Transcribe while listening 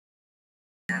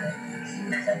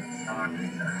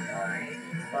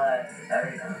But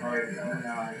every component is going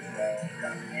on today.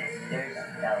 There's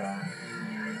Ella.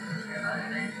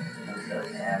 I'm so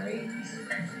sorry.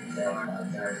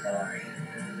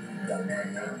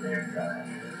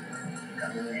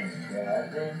 There's your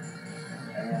husband.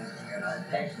 And I'm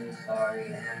especially sorry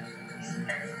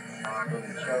for the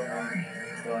children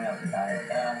growing up without a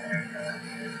dad.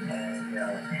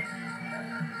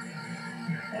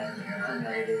 And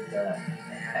it is,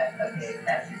 okay,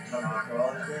 after Trump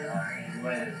corruption,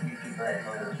 one of the few people that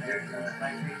hold the streets in this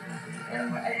country, and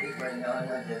I think we're the only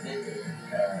ones that visit,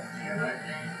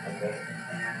 okay.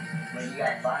 When you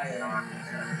got fired, I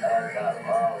thought,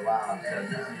 oh wow, so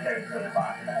this is very good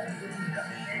box.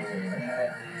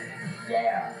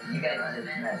 Yeah, you guys just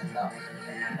messed up.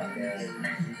 Okay.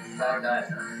 So I thought,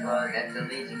 well, that's the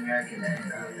least American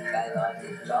guy lost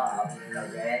his job,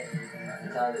 okay? To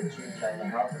tell the truth, trying to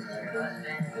help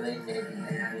Americans, but they did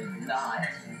not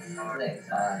click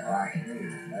on Fox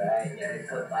News, alright? They could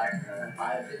put Fox News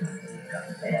out of business.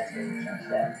 And that's what Trump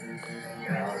said.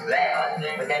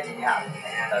 But that didn't happen,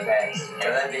 okay? So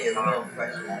that'd be a real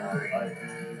question on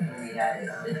who we had as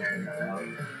citizens, you know?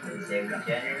 They say we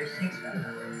January 6th.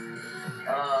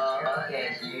 Okay,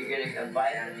 so you're gonna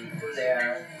invite the people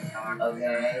there,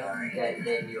 okay,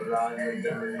 that you allow them to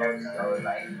get the votes, so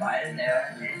like, invite them there,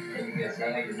 and you're gonna say,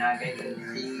 hey, you're not gonna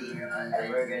concede, and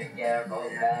we're gonna get our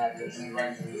vote back, if he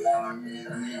wants to elect this,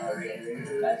 okay, here's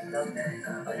the rest of them,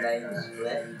 okay, you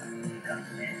split.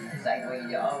 It's like when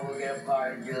you, oh, we're gonna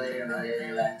pardon Julian, and then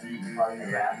you let me pardon the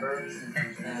rapper.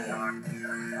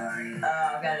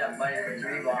 I've got enough money for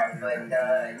 3 balls, but you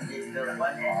need to build 1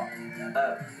 ball.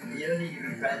 You don't need to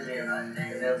be president to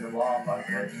build the wall,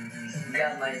 fucker. You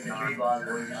got money for 3 balls,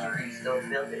 but you can still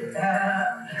build it.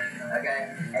 Okay?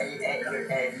 And you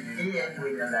did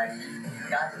win the election. You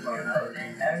got the vote.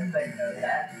 Everybody knows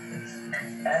that.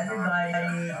 Everybody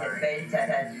that pays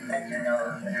attention that you know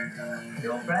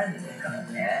you're president.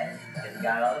 Okay? Because you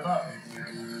got all the votes.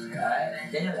 Right?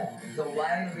 They know that. So why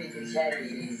would we pretend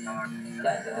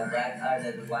that the black guy,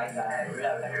 the white guy,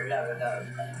 whatever,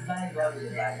 might as well be the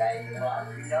black guy in the boss.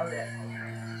 We know that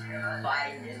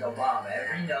Biden is Obama.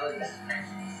 Everybody knows that.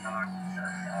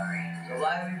 So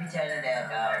why are we pretending that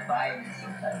Biden is the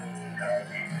president?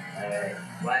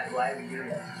 Why would we do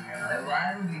that? And why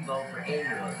would we vote for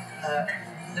 8-year-olds?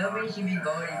 Nobody should be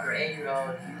voting for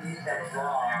 8-year-olds. You use that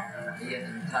law, and you have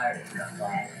to retire at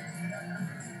 5.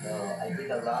 So I think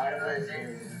a lot of us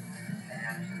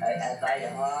I find it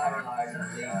hard to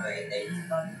believe,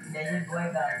 but they just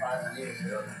boycott Fox News,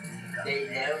 so they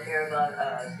don't care about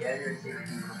January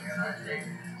 16th.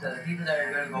 So the people that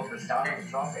are going to vote for Donald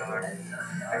Trump are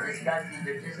disgusting.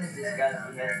 They're just as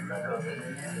disgusting as liberals.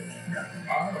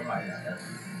 All of them are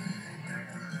disgusting.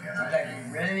 In fact,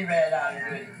 you really read out and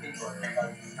do it to people.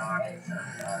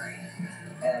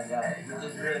 And it's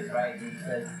just really frightening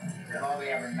because if all we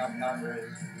have enough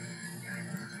numbers,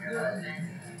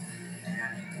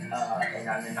 and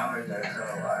on the numbers are so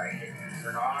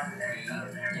pornography,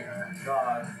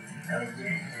 drugs,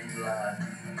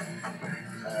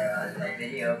 and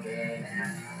video games.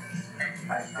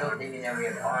 I'm still thinking that we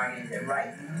have armies and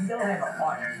rights. We don't have an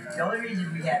army. The only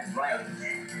reason we have rights is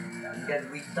because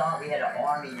we thought we had an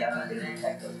army that was going to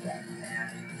protect us.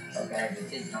 Okay, but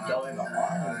since you don't have an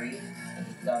army,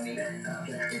 dummy,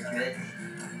 constituents,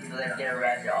 people that get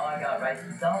arrested, oh, I got rights.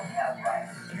 You don't have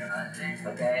rights.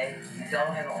 Okay? You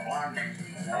don't have an army.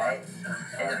 Right?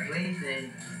 And the policemen,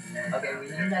 okay, we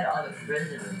knew that all the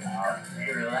prisoners now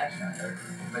for the election,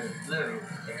 for the flu,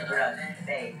 it turned out to be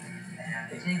fake.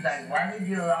 It seems like, why did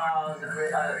you allow the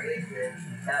policemen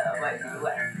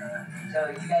So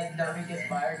you guys don't get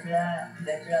fired for that?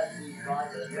 That turned out to be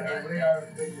fraudulent. And where are the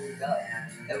prisoners go?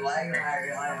 And why are you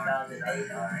hiring 100,000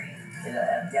 agents in the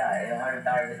FBI and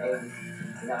 100,000 agents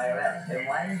in the IRS? And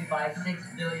why did you buy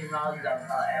 6 billion rounds of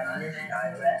ammunition in the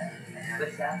IRS?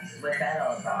 What's that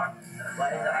all about? Why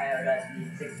does the IRS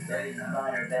need 6 billion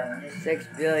rounds of ammunition? 6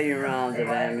 billion rounds of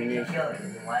ammunition.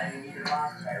 Why do we need a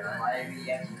box cutter? Why do we need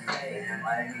extra slaves?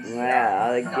 Wow,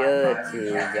 all the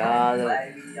guillotines, all the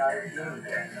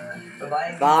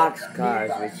box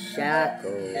cars with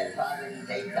shackles,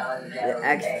 the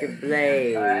extra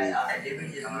blades. Did we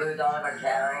just lose all of our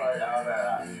cattle and all of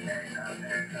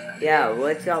our... Yeah,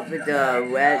 what's up with the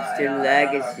Western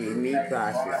Legacy meat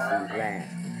processing plant?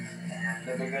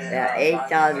 Yeah,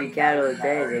 8,000 cattle a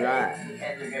day is a lot.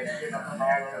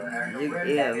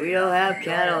 Yeah, we don't have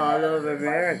cattle all over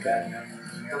America.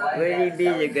 What do you mean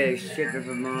they're going to ship it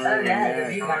from all over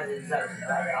America?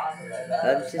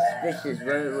 I'm suspicious.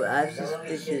 I'm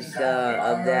suspicious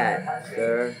of that,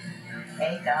 sir.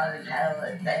 8,000 cattle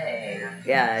a day.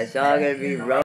 Yeah, it's all gonna be road.